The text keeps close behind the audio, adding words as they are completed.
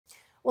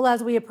Well,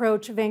 as we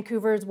approach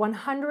Vancouver's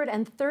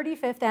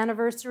 135th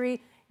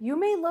anniversary, you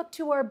may look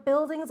to our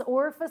buildings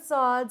or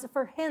facades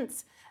for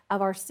hints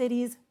of our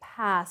city's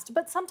past.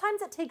 But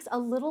sometimes it takes a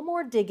little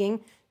more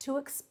digging to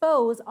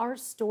expose our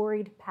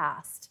storied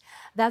past.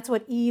 That's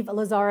what Eve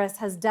Lazarus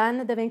has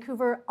done. The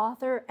Vancouver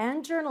author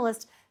and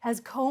journalist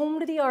has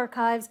combed the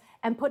archives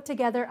and put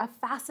together a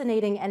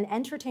fascinating and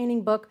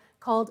entertaining book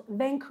called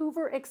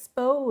Vancouver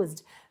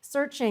Exposed,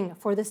 searching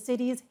for the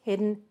city's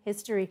hidden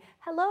history.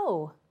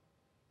 Hello.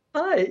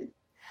 Hi.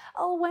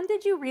 Oh, when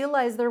did you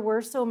realize there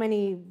were so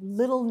many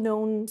little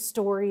known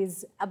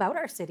stories about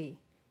our city?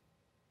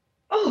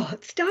 Oh,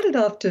 it started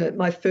after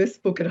my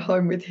first book at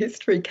home with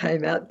history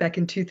came out back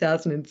in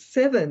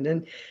 2007,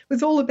 and it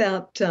was all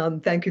about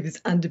Vancouver's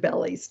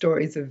underbelly,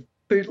 stories of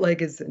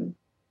bootleggers and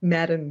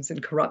madams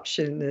and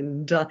corruption.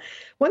 And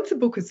once the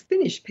book was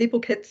finished,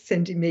 people kept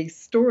sending me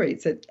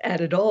stories that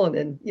added on,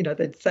 and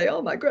they'd say,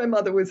 "Oh, my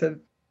grandmother was a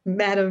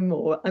madam,"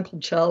 or "Uncle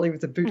Charlie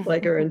was a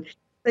bootlegger," and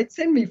they'd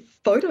send me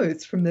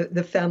photos from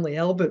the family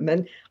album,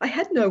 and I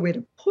had nowhere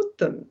to put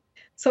them.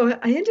 So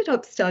I ended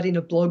up starting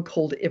a blog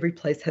called Every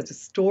Place Has a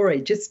Story,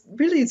 just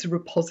really as a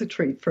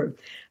repository for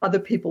other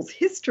people's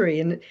history.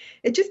 And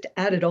it just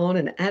added on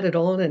and added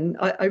on. And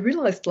I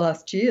realized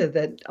last year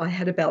that I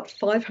had about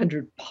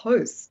 500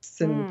 posts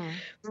and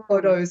Hmm.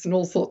 photos and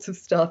all sorts of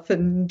stuff.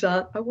 And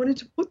I wanted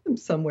to put them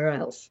somewhere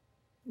else.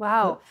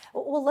 Wow.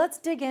 But, Well, let's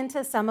dig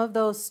into some of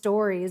those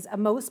stories.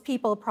 Most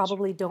people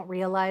probably don't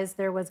realize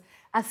there was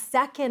a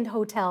second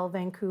Hotel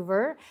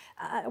Vancouver.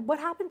 What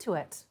happened to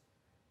it?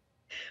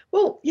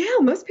 well, yeah,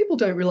 most people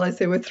don't realize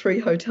there were three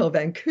Hotel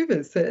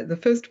Vancouvers. The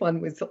first one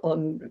was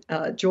on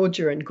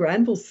Georgia and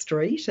Granville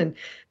Street and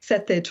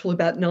sat there till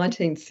about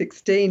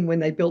 1916 when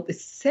they built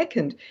this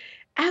second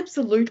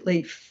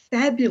absolutely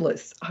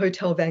fabulous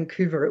Hotel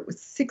Vancouver. It was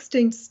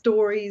 16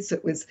 stories.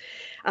 It was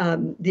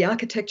the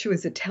architecture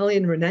was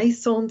Italian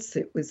Renaissance.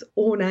 It was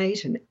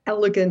ornate and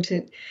elegant.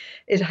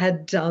 It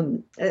had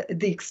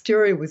the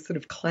exterior was sort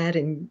of clad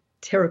in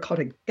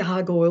terracotta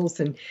gargoyles,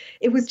 and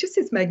it was just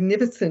this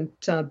magnificent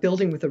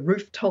building with a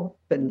rooftop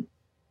and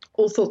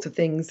all sorts of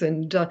things.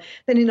 And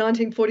then in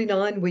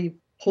 1949, we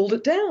pulled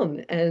it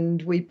down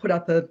and we put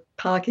up a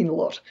parking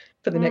lot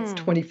for the next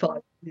Hmm.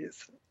 25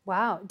 years.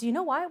 Wow. Do you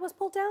know why it was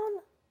pulled down?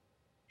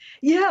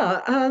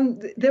 Yeah,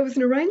 there was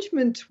an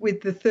arrangement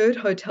with the third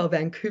Hotel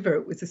Vancouver.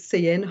 It was a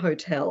CN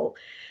hotel.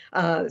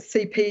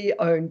 CP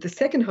owned the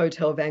second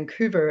Hotel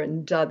Vancouver,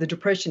 and the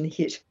Depression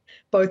hit.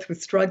 Both were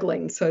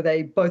struggling, so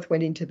they both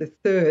went into the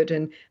third.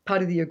 And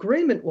part of the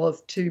agreement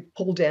was to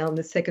pull down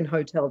the second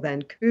Hotel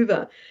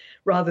Vancouver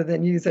rather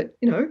than use it,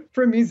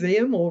 for a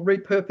museum or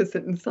repurpose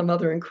it in some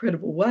other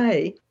incredible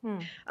way. Hmm.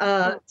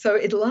 So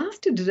it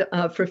lasted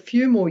for a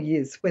few more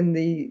years. When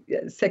the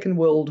Second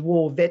World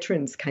War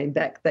veterans came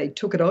back, they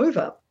took it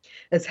over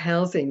as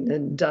housing,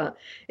 and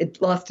it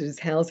lasted as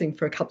housing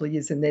for a couple of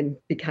years and then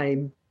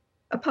became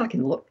a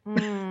parking lot.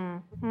 Hmm.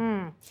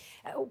 Hmm.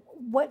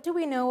 What do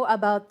we know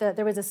about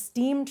there was a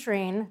steam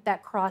train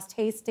that crossed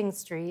Hastings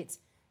Street.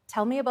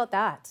 Tell me about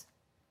that.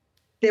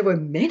 There were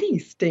many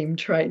steam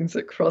trains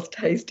that crossed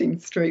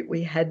Hastings Street.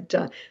 We had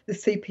the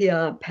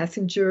CPR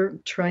passenger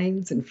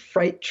trains and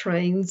freight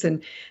trains,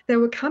 and they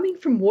were coming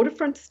from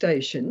Waterfront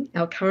Station,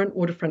 our current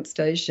Waterfront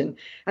Station,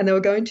 and they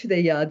were going to their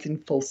yards in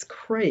False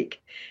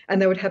Creek,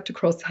 and they would have to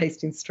cross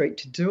Hastings Street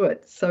to do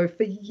it. So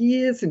for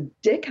years and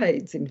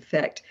decades, in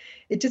fact,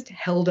 it just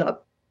held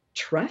up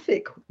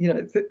traffic,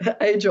 the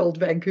age-old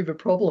Vancouver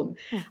problem,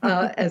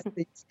 as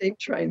the steam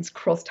trains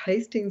crossed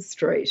Hastings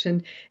Street.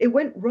 And it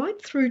went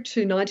right through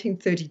to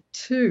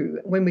 1932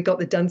 when we got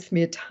the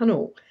Dunsmuir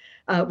Tunnel,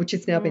 which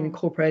has now been Hmm.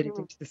 incorporated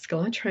into the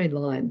SkyTrain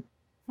line.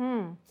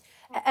 Hmm.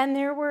 And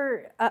there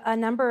were a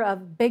number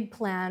of big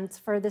plans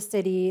for the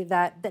city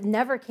that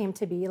never came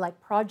to be, like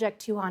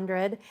Project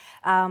 200,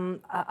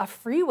 a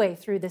freeway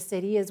through the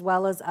city, as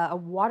well as a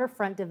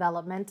waterfront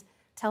development.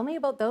 Tell me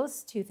about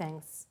those two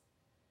things.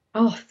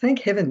 Oh, thank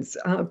heavens.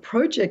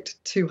 Project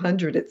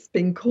 200, it's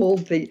been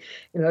called the,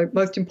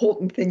 most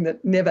important thing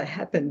that never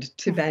happened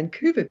to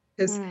Vancouver,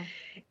 because Hmm.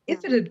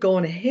 if it had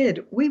gone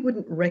ahead, we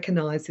wouldn't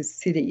recognise this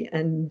city,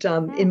 and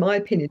in Hmm. my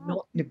opinion,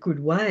 not in a good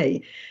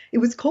way. It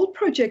was called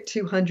Project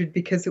 200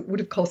 because it would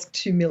have cost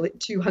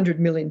 $200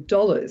 million,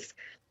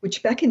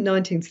 which back in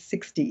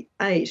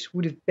 1968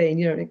 would have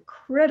been, an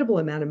incredible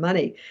amount of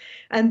money.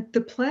 And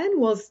the plan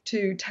was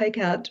to take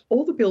out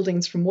all the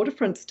buildings from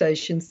Waterfront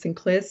Station,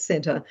 Sinclair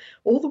Centre,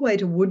 all the way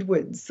to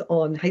Woodwards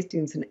on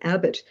Hastings and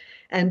Abbott,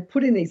 and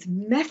put in these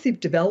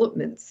massive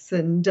developments.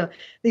 And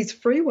these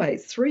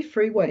freeways, three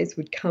freeways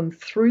would come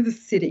through the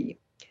city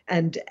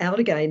and out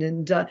again.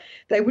 And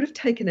they would have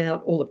taken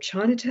out all of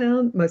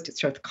Chinatown, most of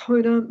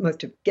Strathcona,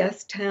 most of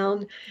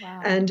Gastown,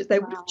 Wow. and they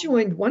would have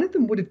joined, one of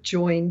them would have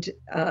joined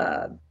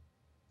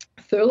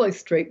Thurlow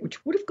Street,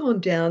 which would have gone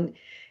down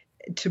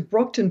to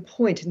Brockton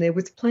Point, and there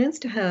was plans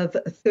to have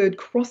a third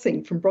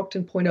crossing from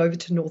Brockton Point over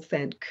to North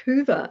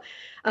Vancouver,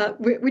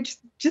 which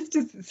just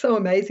is so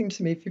amazing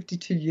to me.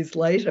 52 years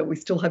later, we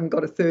still haven't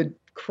got a third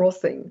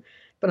crossing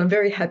But I'm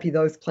very happy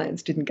those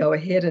plans didn't go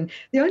ahead. And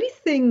the only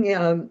thing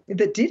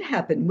that did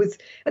happen was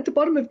at the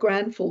bottom of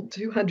Granville,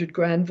 200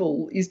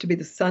 Granville used to be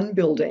the Sun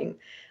Building,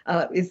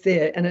 is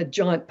there, and a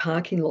giant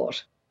parking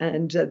lot.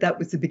 And that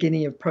was the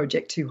beginning of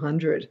Project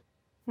 200.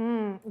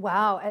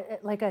 Wow,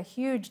 like a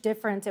huge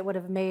difference it would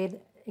have made,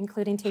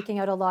 including taking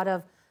out a lot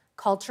of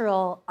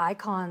cultural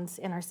icons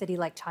in our city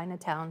like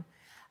Chinatown.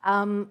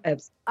 When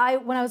I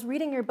was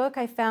reading your book,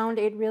 I found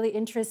it really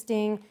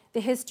interesting,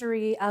 the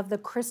history of the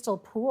Crystal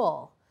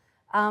Pool.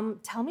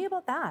 Tell me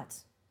about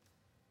that.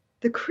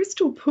 The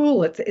Crystal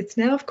Pool, it's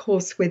now, of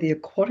course, where the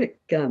aquatic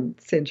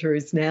centre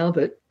is now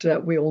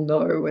that we all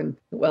know, and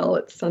well,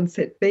 it's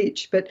Sunset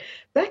Beach. But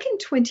back in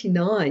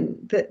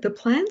 29, the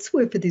plans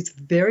were for this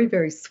very,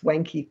 very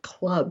swanky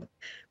club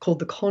called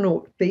the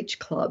Connaught Beach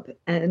Club.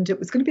 And it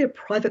was going to be a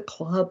private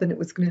club, and it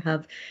was going to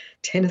have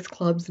tennis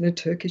clubs and a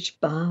Turkish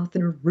bath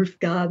and a roof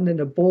garden and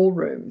a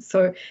ballroom.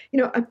 So,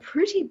 a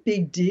pretty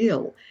big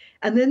deal.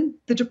 And then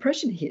the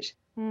Depression hit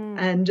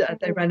and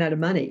they ran out of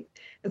money.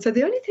 And so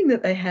the only thing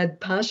that they had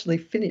partially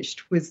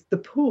finished was the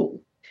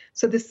pool.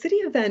 So the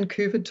city of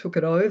Vancouver took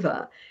it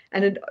over,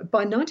 and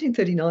by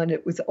 1939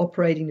 it was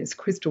operating as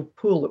Crystal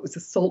Pool. It was a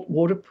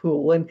saltwater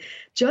pool, and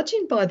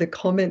judging by the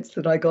comments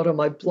that I got on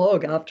my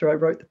blog after I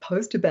wrote the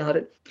post about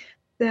it,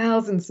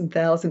 thousands and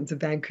thousands of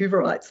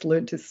Vancouverites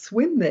learned to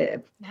swim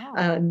there. Wow.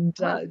 And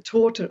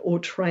taught or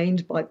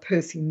trained by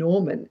Percy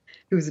Norman,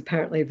 who was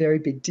apparently a very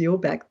big deal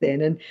back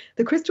then. And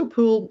the Crystal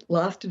Pool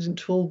lasted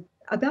until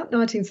about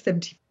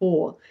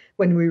 1974,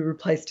 when we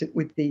replaced it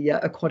with the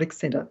Aquatic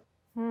Centre.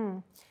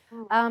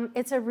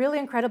 It's a really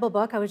incredible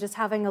book. I was just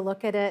having a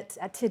look at it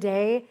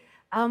today.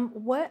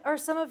 What are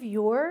some of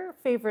your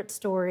favorite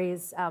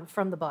stories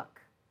from the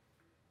book?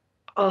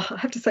 Oh, I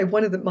have to say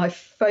my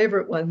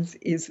favourite ones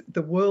is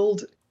the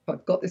world, if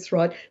I've got this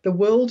right, the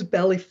World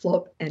Belly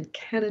Flop and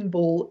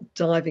Cannonball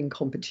Diving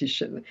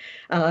Competition.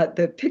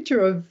 The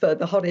picture of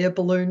the hot air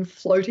balloon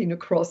floating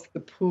across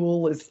the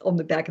pool is on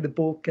the back of the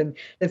book, and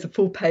there's a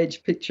full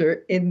page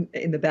picture in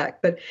the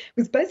back. But it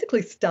was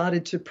basically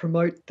started to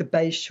promote the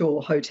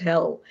Bayshore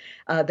Hotel.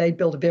 They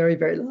built a very,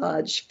 very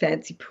large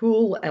fancy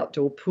pool,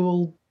 outdoor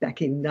pool,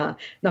 back in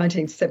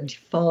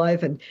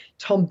 1975, and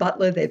Tom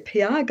Butler, their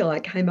PR guy,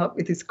 came up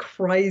with this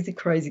crazy,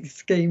 crazy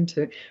scheme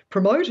to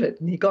promote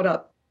it, and he got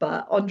up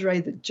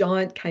Andre the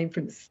Giant came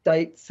from the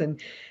States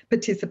and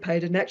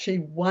participated and actually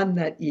won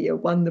that year,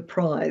 won the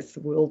prize,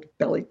 the World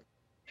Belly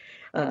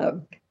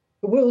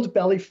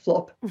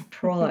Flop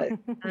prize.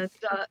 And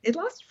it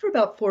lasted for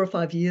about 4 or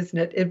 5 years,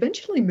 and it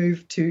eventually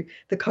moved to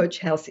the Coach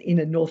House Inn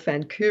in North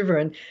Vancouver,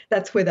 and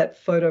that's where that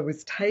photo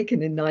was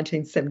taken in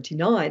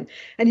 1979.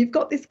 And you've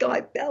got this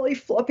guy belly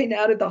flopping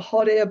out of the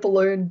hot air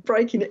balloon,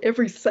 breaking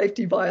every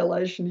safety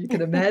violation you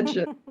can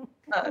imagine,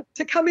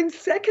 to come in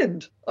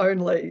second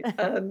only.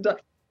 And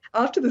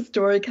after the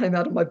story came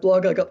out on my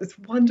blog, I got this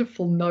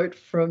wonderful note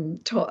from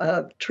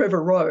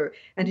Trevor Rowe,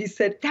 and he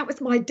said, "That was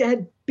my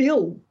dad,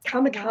 Bill,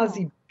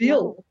 Kamikaze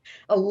Bill,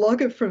 a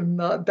logger from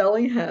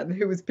Bellingham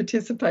who was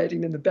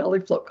participating in the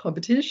belly flop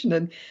competition."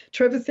 And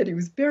Trevor said he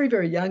was very,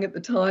 very young at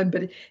the time,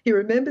 but he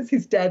remembers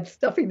his dad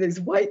stuffing these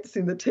weights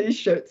in the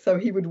T-shirt so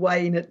he would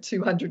weigh in at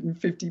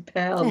 250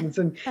 pounds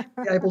and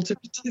be able to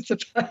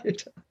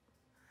participate.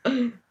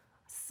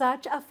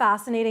 Such a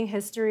fascinating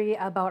history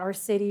about our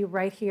city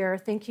right here.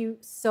 Thank you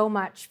so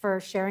much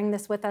for sharing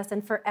this with us.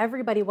 And for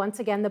everybody,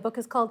 once again, the book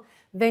is called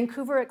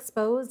Vancouver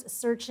Exposed,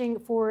 Searching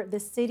for the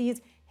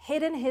City's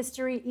Hidden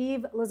History.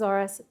 Eve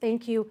Lazarus,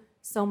 thank you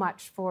so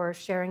much for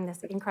sharing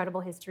this incredible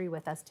history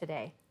with us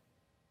today.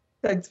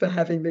 Thanks for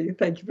having me.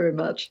 Thank you very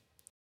much.